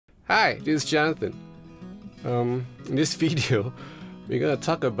Hi, this is Jonathan. In this video, we're gonna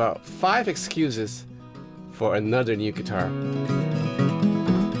talk about 5 excuses for another new guitar.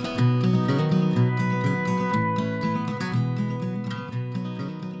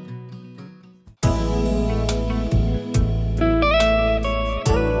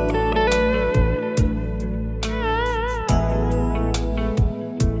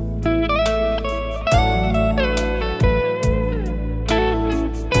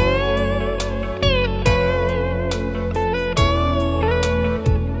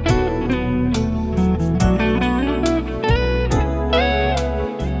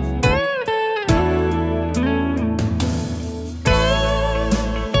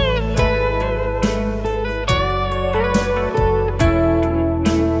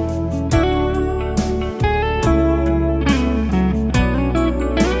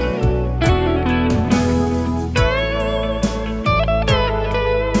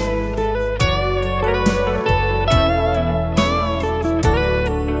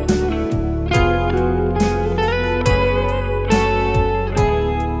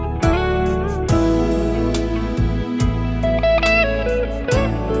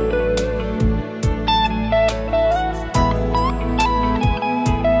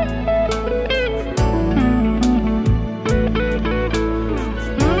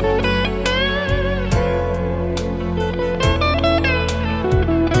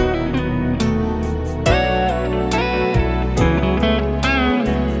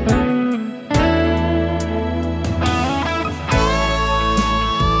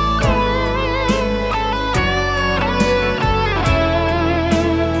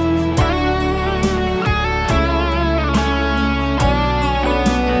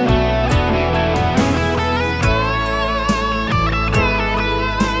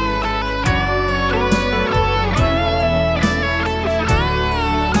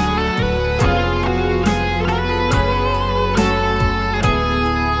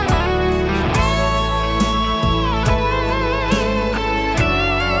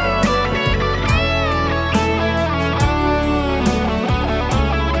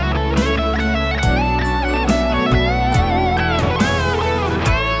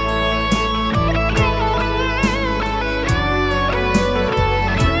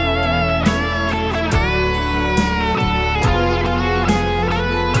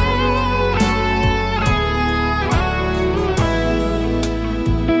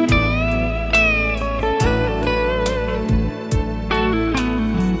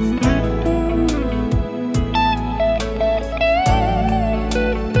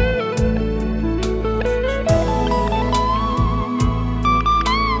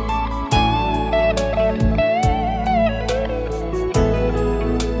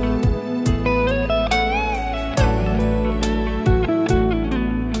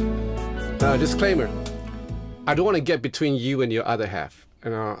 Disclaimer, I don't want to get between you and your other half,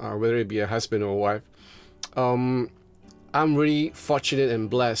 whether it be a husband or a wife. I'm really fortunate and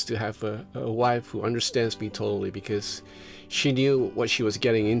blessed to have a wife who understands me totally, because she knew what she was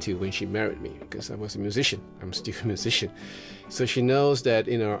getting into when she married me, because I was a musician. I'm still a musician. So she knows that,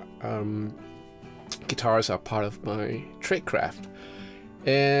 guitars are part of my trade craft.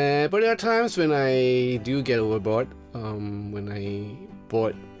 But there are times when I do get overboard, when I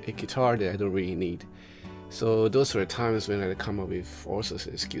bought a guitar that I don't really need. So those are the times when I come up with all sorts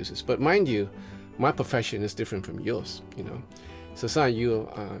of excuses. But mind you, my profession is different from yours, So some of you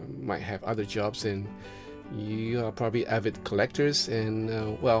might have other jobs, and you are probably avid collectors, and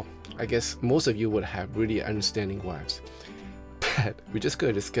well, I guess most of you would have really understanding wives. But we're just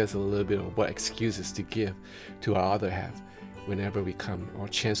going to discuss a little bit of what excuses to give to our other half whenever we come or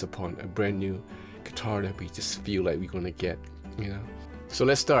chance upon a brand new guitar that we just feel like we're going to get, So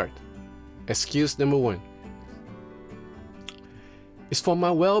let's start. Excuse number 1. It's for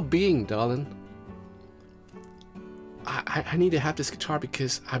my well-being, darling. I need to have this guitar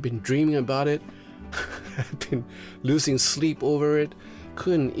because I've been dreaming about it. I've been losing sleep over it.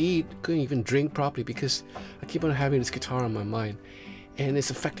 Couldn't eat, couldn't even drink properly because I keep on having this guitar on my mind. And it's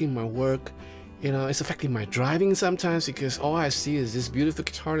affecting my work. It's affecting my driving sometimes because all I see is this beautiful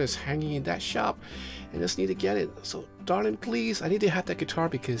guitar that's hanging in that shop. I just need to get it. So, darling, please, I need to have that guitar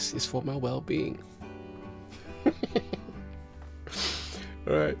because it's for my well-being.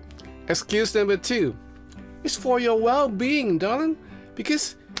 Alright. Excuse number 2. It's for your well-being, darling.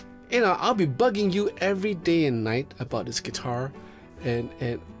 Because, I'll be bugging you every day and night about this guitar. And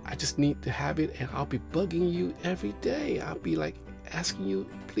I just need to have it, and I'll be bugging you every day. I'll be like asking you,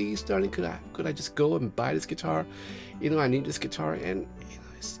 please, darling, could I just go and buy this guitar? I need this guitar, and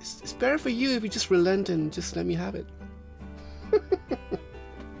it's better for you if you just relent and just let me have it.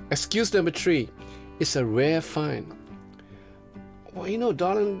 Excuse number 3. It's a rare find. Well, you know,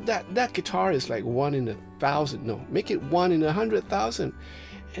 darling, that guitar is like 1 in 1,000. No, make it 1 in 100,000.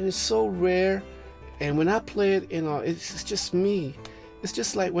 And it's so rare. And when I play it, you know, it's just me. It's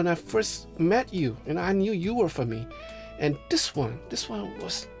just like when I first met you and I knew you were for me. And this one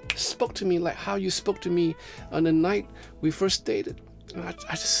spoke to me like how you spoke to me on the night we first dated. And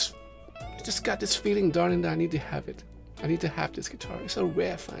I just got this feeling, darling, that I need to have it. I need to have this guitar. It's a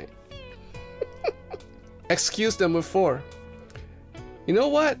rare find. Excuse number 4. You know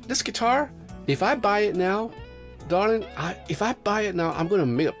what? This guitar, if I buy it now, darling, if I buy it now, I'm going to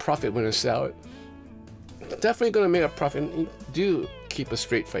make a profit when I sell it. Definitely going to make a profit. Do keep a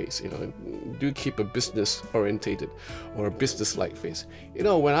straight face, you know. Do keep a business orientated or a business like face. You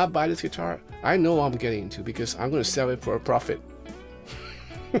know, when I buy this guitar, I know what I'm getting into because I'm going to sell it for a profit.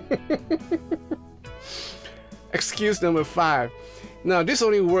 Excuse number 5. Now, this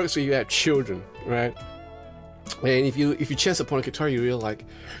only works when you have children, right? And if you chance upon a guitar you really like,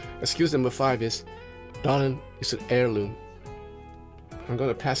 excuse number 5 is, darling, it's an heirloom. I'm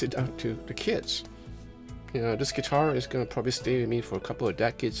gonna pass it down to the kids. You know, this guitar is gonna probably stay with me for a couple of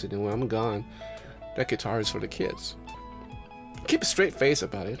decades, and then when I'm gone, that guitar is for the kids. Keep a straight face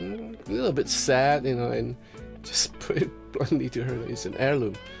about it. A little bit sad, you know, and just put it bluntly to her that it's an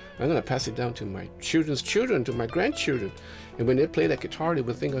heirloom. I'm gonna pass it down to my children's children, to my grandchildren, and when they play that guitar, they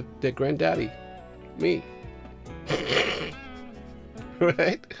will think of their granddaddy, me.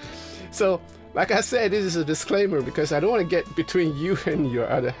 Right? So, like I said, this is a disclaimer because I don't want to get between you and your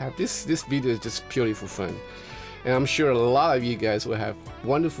other half. This video is just purely for fun, and I'm sure a lot of you guys will have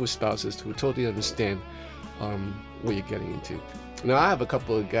wonderful spouses who totally understand what you're getting into. Now, I have a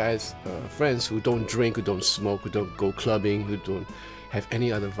couple of guys, friends who don't drink, who don't smoke, who don't go clubbing, who don't have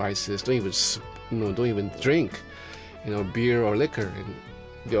any other vices, don't even drink, you know, beer or liquor, and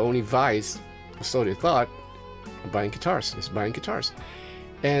the only vice, so they thought, buying guitars. Is buying guitars.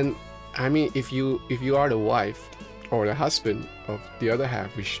 And I mean, if you are the wife or the husband of the other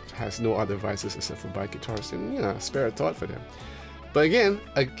half, which has no other vices except for buying guitars, then, you know, spare a thought for them. But again,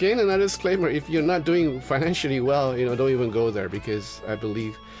 another disclaimer: if you're not doing financially well, you know, don't even go there, because I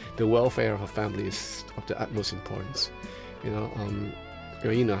believe the welfare of a family is of the utmost importance. You know,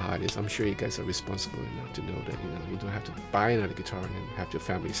 how it is. I'm sure you guys are responsible enough to know that, you know, you don't have to buy another guitar and then have your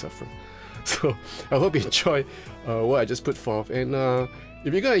family suffer. So I hope you enjoy what I just put forth. And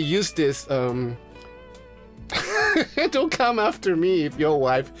if you're gonna use this, don't come after me if your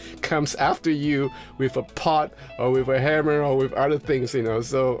wife comes after you with a pot or with a hammer or with other things, you know,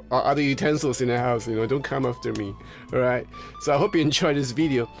 so, or other utensils in the house, you know. Don't come after me. All right. So I hope you enjoyed this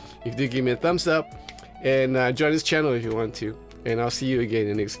video. If you do, give me a thumbs up and join this channel if you want to. And I'll see you again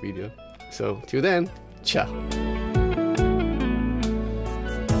in the next video. So till then, ciao.